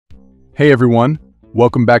Hey everyone,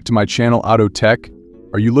 welcome back to my channel Auto Tech.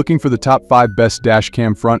 Are you looking for the top 5 best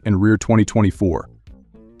dashcam front and rear 2024?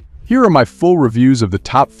 Here are my full reviews of the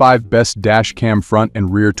top 5 best dashcam front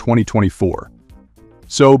and rear 2024.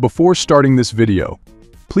 So before starting this video,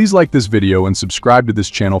 please like this video and subscribe to this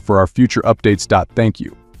channel for our future updates. Thank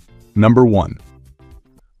you. Number 1.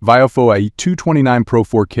 VIOFO IE229 Pro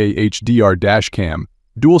 4K HDR Dashcam,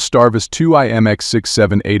 Dual STARVIS 2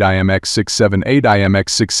 IMX678 IMX678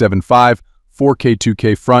 IMX675 4K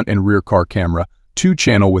 2K front and rear car camera,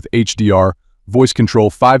 2-channel with HDR, voice control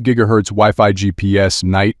 5 GHz Wi-Fi GPS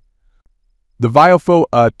night. The VIOFO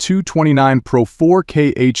IE229 Pro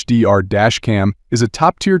 4K HDR Dashcam is a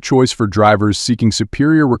top-tier choice for drivers seeking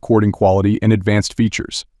superior recording quality and advanced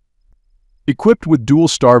features. Equipped with dual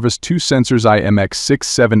STARVIS 2 sensors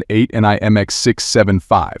IMX678 and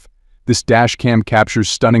IMX675, this dashcam captures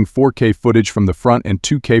stunning 4K footage from the front and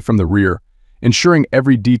 2K from the rear, ensuring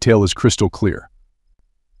every detail is crystal clear.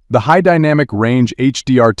 The high dynamic range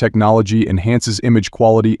HDR technology enhances image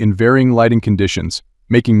quality in varying lighting conditions,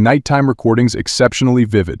 making nighttime recordings exceptionally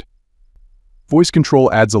vivid. Voice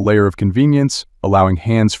control adds a layer of convenience, allowing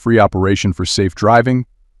hands-free operation for safe driving.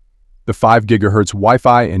 The 5 GHz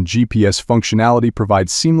Wi-Fi and GPS functionality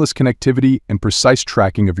provides seamless connectivity and precise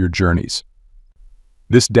tracking of your journeys.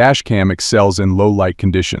 This dashcam excels in low-light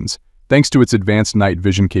conditions, thanks to its advanced night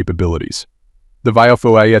vision capabilities. The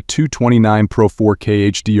VIOFO IE229 Pro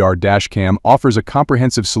 4K HDR Dashcam offers a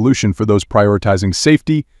comprehensive solution for those prioritizing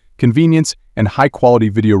safety, convenience, and high-quality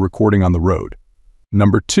video recording on the road.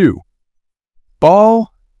 Number 2. Kingslim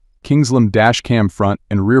Dashcam Front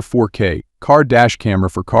and Rear 4K Car Dash Camera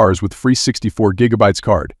for cars with free 64GB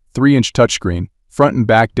card, 3-inch touchscreen, front and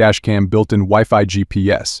back dashcam built-in Wi-Fi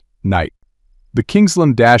GPS, night. The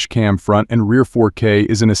Kingslim Dashcam Front and Rear 4K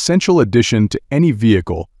is an essential addition to any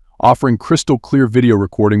vehicle, offering crystal-clear video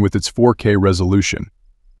recording with its 4K resolution.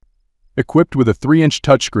 Equipped with a 3-inch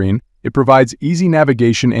touchscreen, it provides easy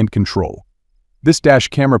navigation and control. This dash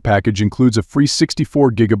camera package includes a free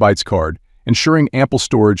 64GB card, ensuring ample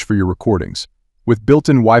storage for your recordings. With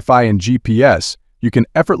built-in Wi-Fi and GPS, you can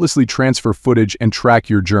effortlessly transfer footage and track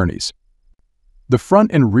your journeys. The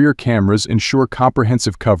front and rear cameras ensure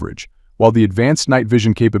comprehensive coverage, while the advanced night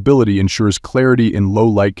vision capability ensures clarity in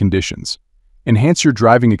low-light conditions. Enhance your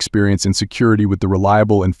driving experience and security with the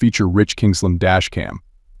reliable and feature-rich Kingslim Dashcam.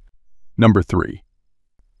 Number 3.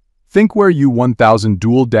 THINKWARE U1000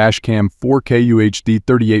 Dual Dashcam 4K UHD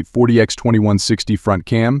 3840x2160 Front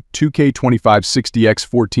Cam, 2K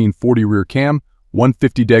 2560x1440 Rear Cam,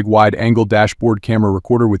 150 deg wide-angle dashboard camera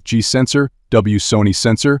recorder with G sensor, W Sony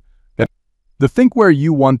sensor. The THINKWARE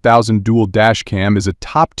U1000 Dual Dashcam is a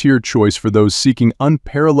top-tier choice for those seeking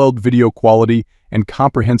unparalleled video quality and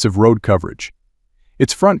comprehensive road coverage.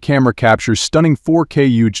 Its front camera captures stunning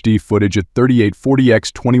 4K UHD footage at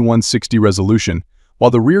 3840x2160 resolution,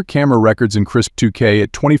 while the rear camera records in crisp 2K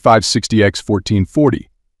at 2560x1440.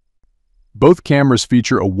 Both cameras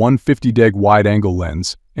feature a 150 deg wide-angle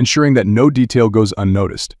lens, ensuring that no detail goes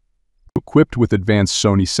unnoticed. Equipped with advanced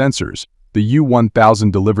Sony sensors, the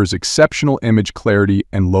U1000 delivers exceptional image clarity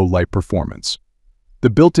and low-light performance. The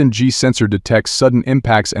built-in G sensor detects sudden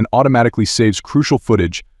impacts and automatically saves crucial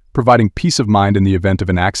footage, providing peace of mind in the event of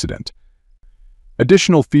an accident.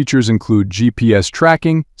 Additional features include GPS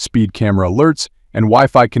tracking, speed camera alerts, and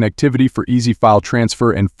Wi-Fi connectivity for easy file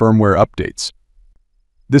transfer and firmware updates.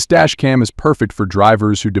 This dashcam is perfect for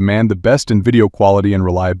drivers who demand the best in video quality and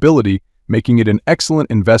reliability, making it an excellent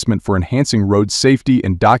investment for enhancing road safety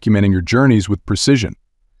and documenting your journeys with precision.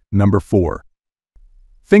 Number 4.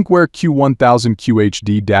 THINKWARE Q1000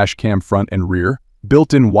 QHD Dashcam Front and Rear,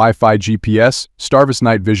 built-in Wi-Fi GPS, STARVIS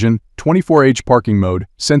night vision, 24H parking mode,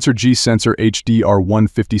 sensor G sensor HDR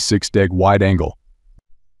 156 deg wide angle.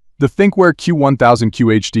 The THINKWARE Q1000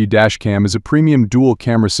 QHD Dashcam is a premium dual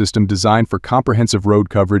camera system designed for comprehensive road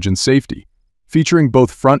coverage and safety. Featuring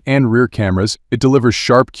both front and rear cameras, it delivers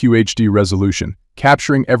sharp QHD resolution,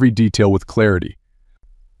 capturing every detail with clarity.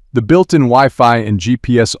 The built-in Wi-Fi and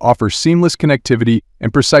GPS offer seamless connectivity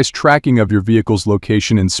and precise tracking of your vehicle's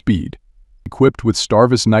location and speed. Equipped with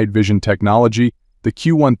STARVIS night vision technology, the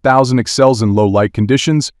Q1000 excels in low-light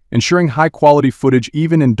conditions, ensuring high-quality footage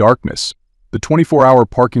even in darkness. The 24-hour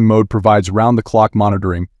parking mode provides round-the-clock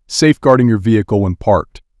monitoring, safeguarding your vehicle when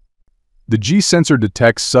parked. The G sensor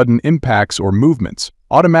detects sudden impacts or movements,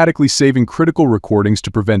 automatically saving critical recordings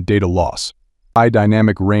to prevent data loss. High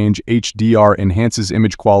dynamic range HDR enhances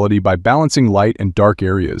image quality by balancing light and dark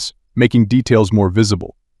areas, making details more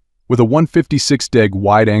visible. With a 156 deg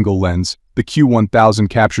wide-angle lens, the Q1000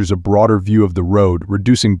 captures a broader view of the road,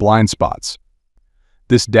 reducing blind spots.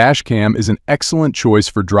 This dash cam is an excellent choice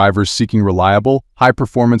for drivers seeking reliable,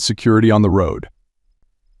 high-performance security on the road.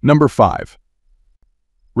 Number 5.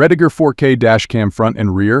 REDTIGER 4K Dashcam Front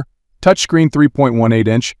and Rear, Touchscreen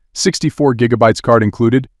 3.18-inch, 64 GB card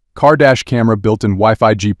included, car dash camera built-in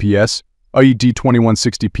Wi-Fi GPS, LED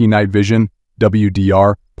 2160p night vision,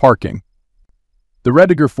 WDR, parking. The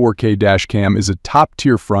REDTIGER 4K Dashcam is a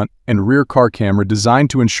top-tier front and rear car camera designed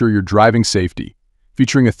to ensure your driving safety.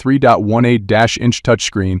 Featuring a 3.18-inch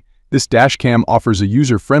touchscreen, this dashcam offers a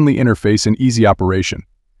user-friendly interface and easy operation.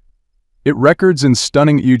 It records in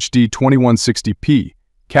stunning HD 2160p,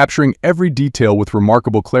 capturing every detail with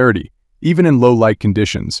remarkable clarity, even in low-light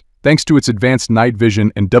conditions, thanks to its advanced night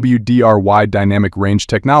vision and WDR wide dynamic range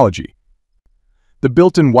technology. The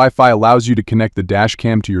built-in Wi-Fi allows you to connect the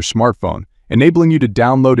dashcam to your smartphone, enabling you to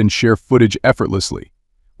download and share footage effortlessly.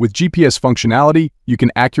 With GPS functionality, you can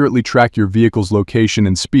accurately track your vehicle's location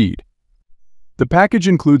and speed. The package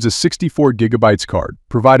includes a 64 GB card,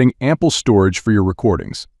 providing ample storage for your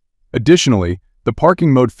recordings. Additionally, the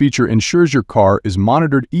parking mode feature ensures your car is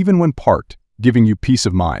monitored even when parked, giving you peace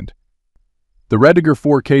of mind. The REDTIGER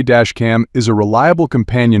 4K Dashcam is a reliable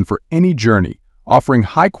companion for any journey, offering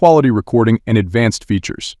high-quality recording and advanced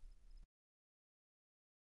features.